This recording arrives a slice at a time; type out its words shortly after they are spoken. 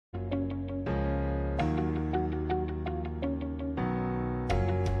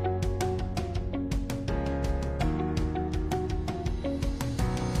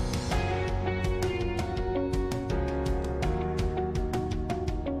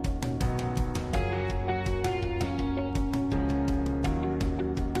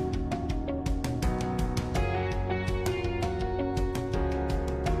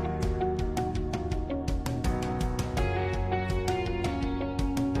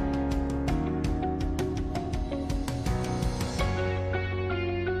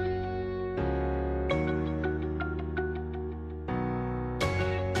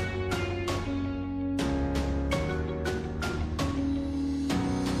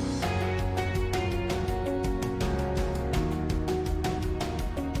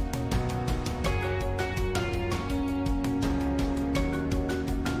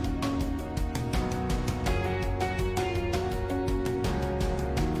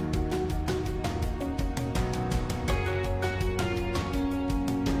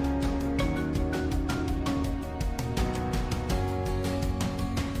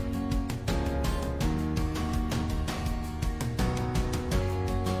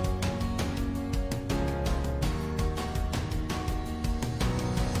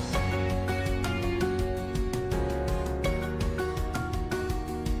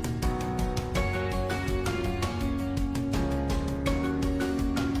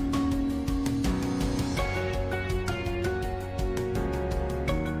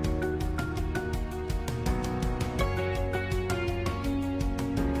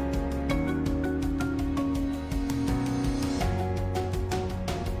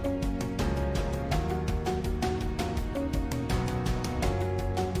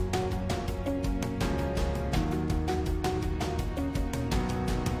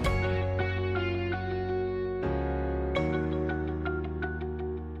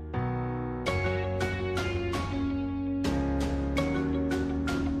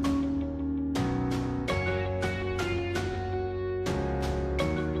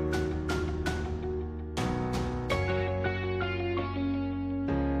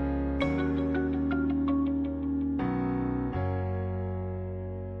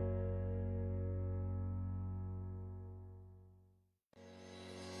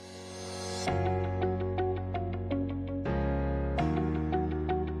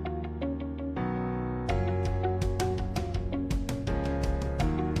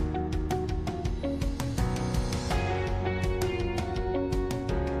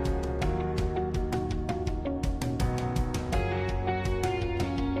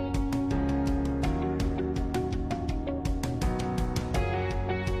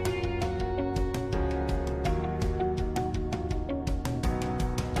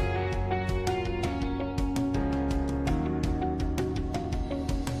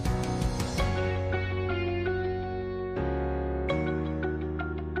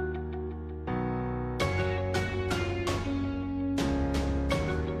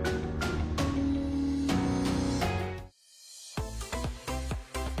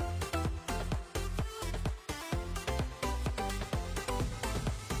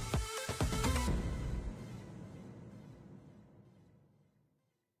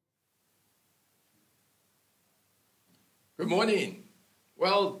Good morning.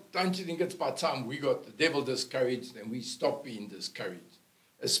 Well, don't you think it's about time we got the devil discouraged and we stop being discouraged?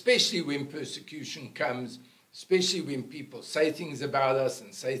 Especially when persecution comes, especially when people say things about us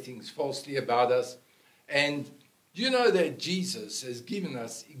and say things falsely about us. And you know that Jesus has given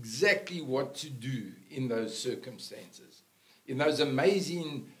us exactly what to do in those circumstances. In those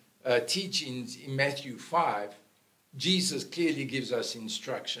amazing teachings in Matthew 5, Jesus clearly gives us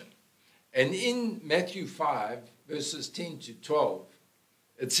instruction. And in Matthew 5, verses 10 to 12,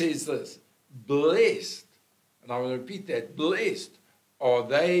 it says this: blessed, and I will repeat that, blessed are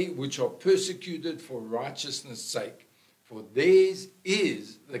they which are persecuted for righteousness' sake, for theirs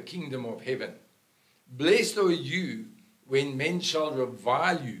is the kingdom of heaven. Blessed are you when men shall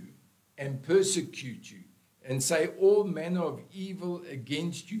revile you and persecute you, and say all manner of evil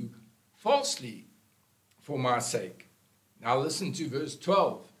against you falsely for my sake. Now listen to verse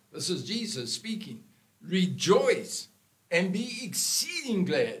 12. This is Jesus speaking. Rejoice and be exceeding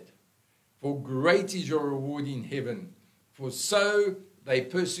glad, for great is your reward in heaven. For so they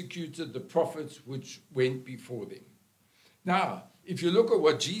persecuted the prophets which went before them. Now, if you look at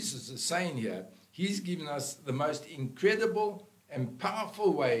what Jesus is saying here, he's given us the most incredible and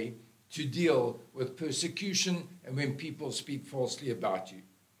powerful way to deal with persecution and when people speak falsely about you.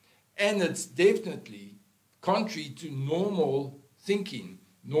 And it's definitely contrary to normal thinking.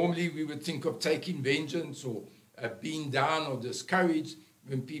 Normally, we would think of taking vengeance or being down or discouraged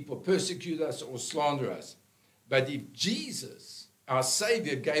when people persecute us or slander us. But if Jesus, our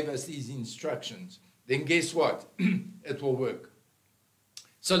Savior, gave us these instructions, then guess what? It will work.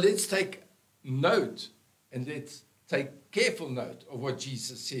 So let's take note and let's take careful note of what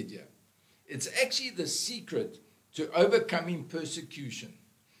Jesus said here. It's actually the secret to overcoming persecution.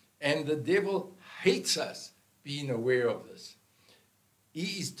 And the devil hates us being aware of this.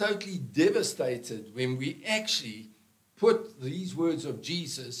 He is totally devastated when we actually put these words of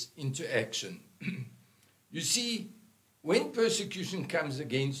Jesus into action. You see, when persecution comes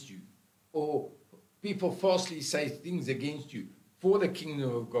against you, or people falsely say things against you for the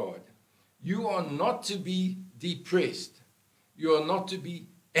kingdom of God, you are not to be depressed. You are not to be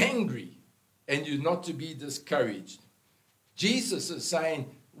angry, and you're not to be discouraged. Jesus is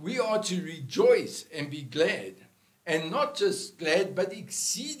saying we are to rejoice and be glad. And not just glad, but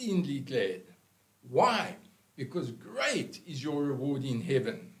exceedingly glad. Why? Because great is your reward in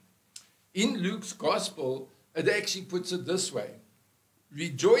heaven. In Luke's gospel, it actually puts it this way: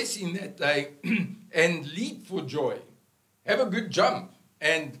 rejoice in that day and leap for joy. Have a good jump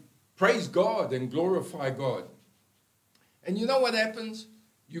and praise God and glorify God. And you know what happens?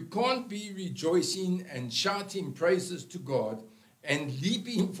 You can't be rejoicing and shouting praises to God and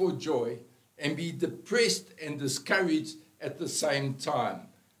leaping for joy and be depressed and discouraged at the same time.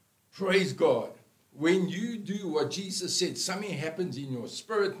 Praise God. When you do what Jesus said, something happens in your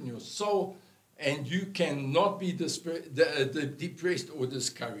spirit, in your soul, and you cannot be depressed or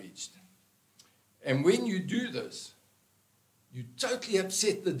discouraged. And when you do this, you totally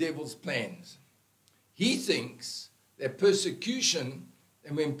upset the devil's plans. He thinks that persecution,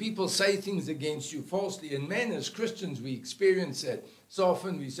 and when people say things against you falsely, and man, as Christians, we experience that. So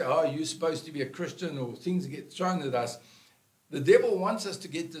often we say, oh, you're supposed to be a Christian, or things get thrown at us. The devil wants us to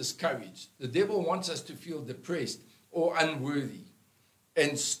get discouraged. The devil wants us to feel depressed or unworthy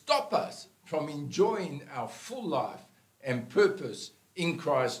and stop us from enjoying our full life and purpose in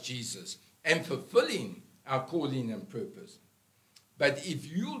Christ Jesus and fulfilling our calling and purpose. But if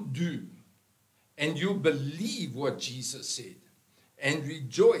you do and you believe what Jesus said and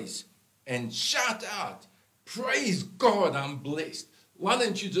rejoice and shout out, praise God, I'm blessed. Why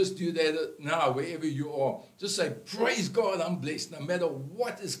don't you just do that now, wherever you are? Just say, praise God, I'm blessed, no matter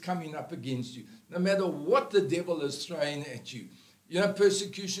what is coming up against you, no matter what the devil is throwing at you. You know,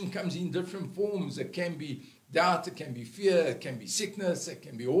 persecution comes in different forms. It can be doubt, it can be fear, it can be sickness, it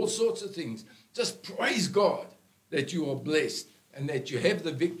can be all sorts of things. Just praise God that you are blessed and that you have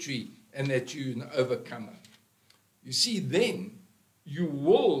the victory and that you're an overcomer. You see, then you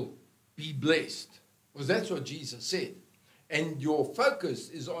will be blessed, because that's what Jesus said. And your focus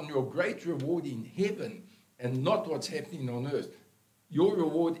is on your great reward in heaven and not what's happening on earth. Your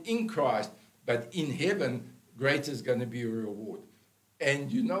reward in Christ, but in heaven, great is going to be your reward.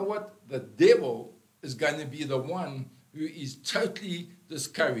 And you know what? The devil is going to be the one who is totally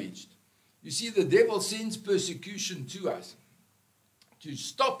discouraged. You see, the devil sends persecution to us to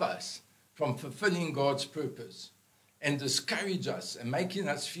stop us from fulfilling God's purpose and discourage us and making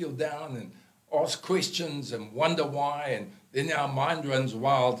us feel down and ask questions and wonder why, and then our mind runs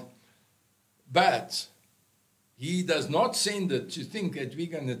wild. But he does not send it to think that we're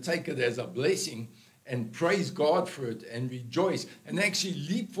going to take it as a blessing and praise God for it and rejoice and actually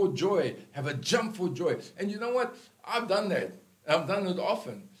leap for joy, have a jump for joy. And you know what? I've done that. I've done it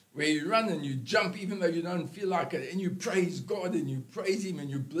often, where you run and you jump even though you don't feel like it, and you praise God and you praise Him and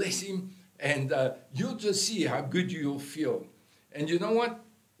you bless Him, and you'll just see how good you'll feel. And you know what?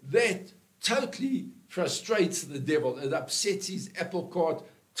 That totally frustrates the devil. It upsets his apple cart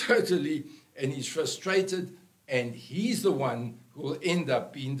totally, and he's frustrated, and he's the one who will end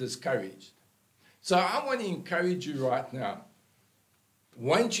up being discouraged. So I want to encourage you right now.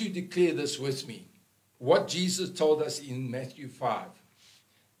 Won't you declare this with me? What Jesus told us in Matthew 5.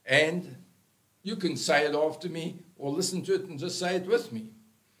 And you can say it after me or listen to it and just say it with me.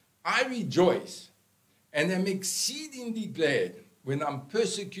 I rejoice and am exceedingly glad when I'm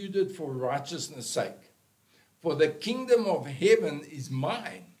persecuted for righteousness' sake. For the kingdom of heaven is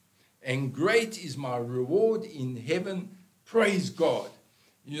mine, and great is my reward in heaven. Praise God.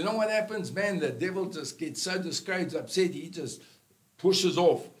 You know what happens, man? The devil just gets so discouraged, upset, he just pushes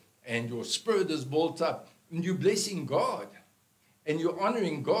off, and your spirit is built up, and you're blessing God. And you're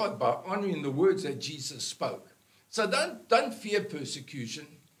honoring God by honoring the words that Jesus spoke. So don't fear persecution.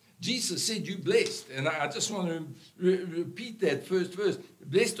 Jesus said, you're blessed. And I just want to repeat that first verse.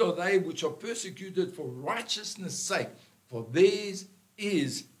 Blessed are they which are persecuted for righteousness' sake, for theirs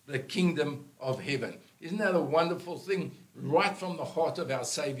is the kingdom of heaven. Isn't that a wonderful thing? Right from the heart of our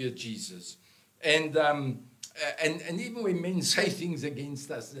Savior Jesus. And even when men say things against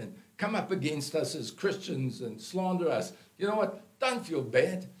us and come up against us as Christians and slander us, you know what? Don't feel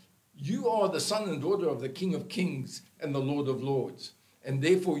bad. You are the son and daughter of the King of Kings and the Lord of Lords. And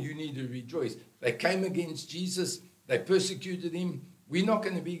therefore you need to rejoice. They came against Jesus. They persecuted him. We're not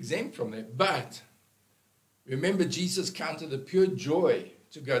going to be exempt from that. But remember, Jesus counted it pure joy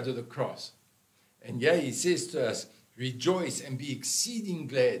to go to the cross. And yeah, he says to us, rejoice and be exceeding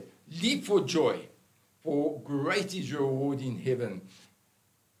glad. Leap for joy, for great is your reward in heaven.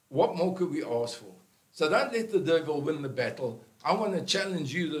 What more could we ask for? So don't let the devil win the battle. I want to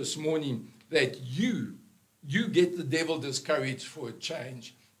challenge you this morning that you get the devil discouraged for a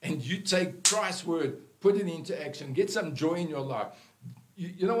change, and you take Christ's word, put it into action, get some joy in your life.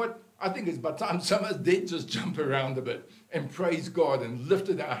 You know what? I think it's about time some of us did just jump around a bit and praise God and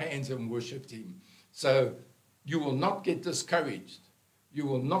lifted our hands and worshipped him. So you will not get discouraged. You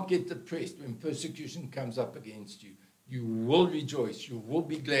will not get depressed when persecution comes up against you. You will rejoice. You will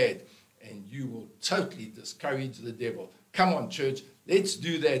be glad. And you will totally discourage the devil. Come on, church. Let's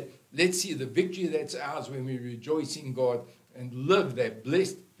do that. Let's see the victory that's ours when we rejoice in God and live that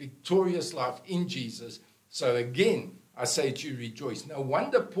blessed, victorious life in Jesus. So again, I say to you, rejoice. No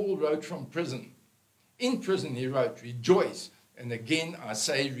wonder Paul wrote from prison. In prison he wrote, rejoice. And again, I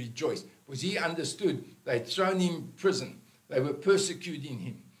say rejoice. Because he understood they'd thrown him in prison. They were persecuting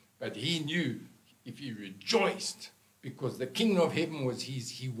him. But he knew if he rejoiced, because the kingdom of heaven was his,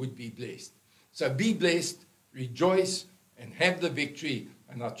 he would be blessed. So be blessed, rejoice, and have the victory.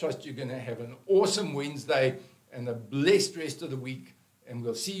 And I trust you're going to have an awesome Wednesday and a blessed rest of the week. And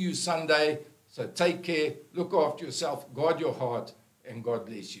we'll see you Sunday. So take care, look after yourself, guard your heart, and God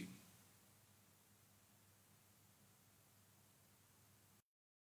bless you.